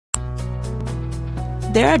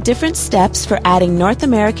There are different steps for adding North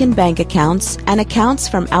American bank accounts and accounts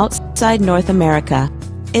from outside North America.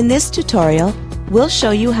 In this tutorial, we'll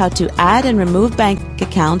show you how to add and remove bank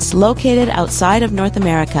accounts located outside of North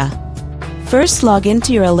America. First, log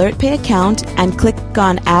into your AlertPay account and click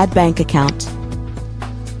on Add Bank Account.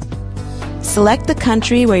 Select the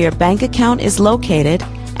country where your bank account is located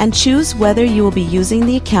and choose whether you will be using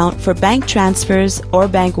the account for bank transfers or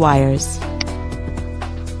bank wires.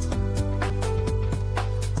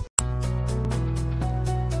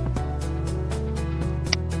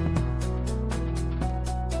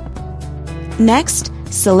 Next,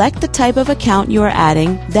 select the type of account you are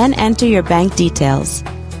adding, then enter your bank details.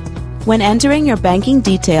 When entering your banking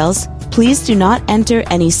details, please do not enter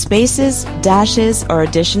any spaces, dashes, or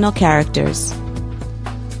additional characters.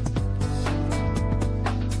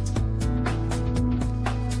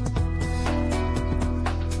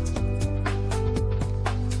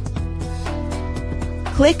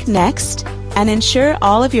 Click Next and ensure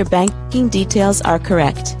all of your banking details are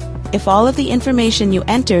correct. If all of the information you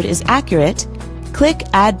entered is accurate, click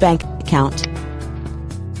Add Bank Account.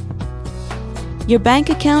 Your bank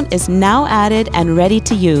account is now added and ready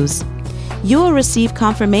to use. You will receive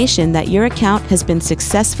confirmation that your account has been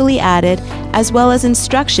successfully added, as well as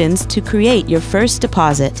instructions to create your first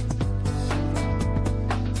deposit.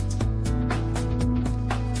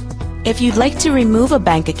 If you'd like to remove a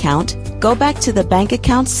bank account, go back to the Bank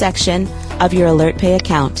Accounts section of your AlertPay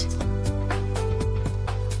account.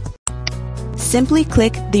 Simply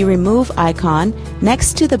click the Remove icon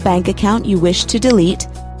next to the bank account you wish to delete,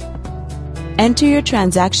 enter your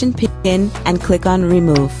transaction PIN and click on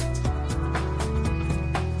Remove.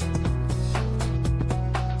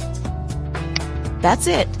 That's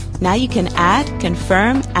it! Now you can add,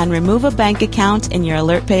 confirm, and remove a bank account in your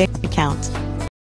AlertPay account.